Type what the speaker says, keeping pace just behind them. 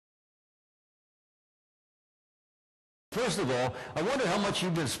First of all, I wonder how much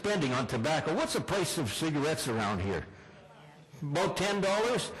you've been spending on tobacco. What's the price of cigarettes around here? About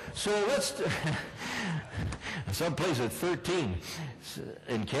 $10? So let's, some place at 13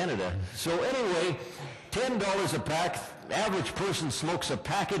 in Canada. So anyway, $10 a pack. Average person smokes a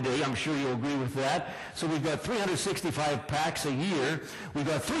pack a day. I'm sure you'll agree with that. So we've got 365 packs a year. We've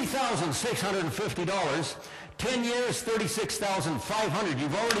got $3,650. 10 years, $36,500.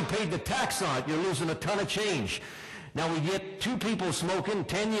 You've already paid the tax on it. You're losing a ton of change. Now we get two people smoking,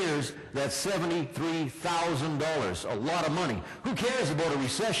 10 years, that's $73,000, a lot of money. Who cares about a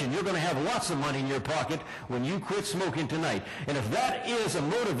recession? You're going to have lots of money in your pocket when you quit smoking tonight. And if that is a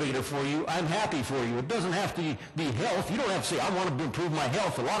motivator for you, I'm happy for you. It doesn't have to be health. You don't have to say, I want to improve my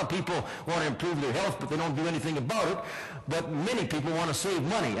health. A lot of people want to improve their health, but they don't do anything about it. But many people want to save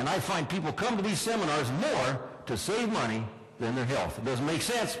money. And I find people come to these seminars more to save money than their health. It doesn't make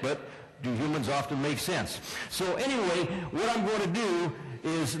sense, but do humans often make sense? So anyway, what I'm going to do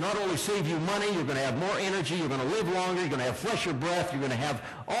is not only save you money, you're going to have more energy, you're going to live longer, you're going to have fresher breath, you're going to have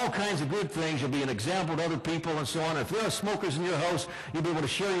all kinds of good things, you'll be an example to other people and so on. If there are smokers in your house, you'll be able to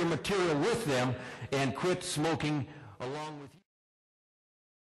share your material with them and quit smoking along with you.